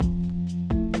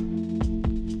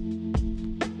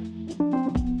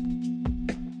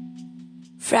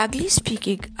Frankly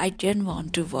speaking, I didn't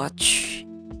want to watch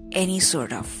any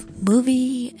sort of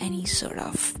movie, any sort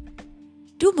of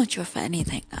too much of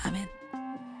anything.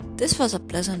 This was a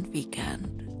pleasant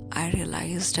weekend. I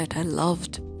realized that I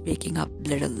loved waking up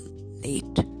little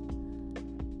late.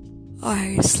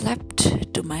 I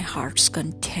slept to my heart's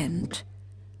content.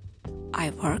 I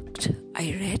worked,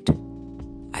 I read,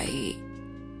 I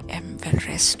am well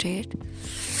rested,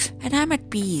 and I'm at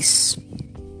peace.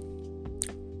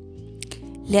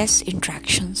 Less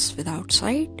interactions with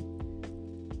outside,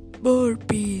 more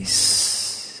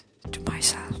peace to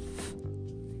myself.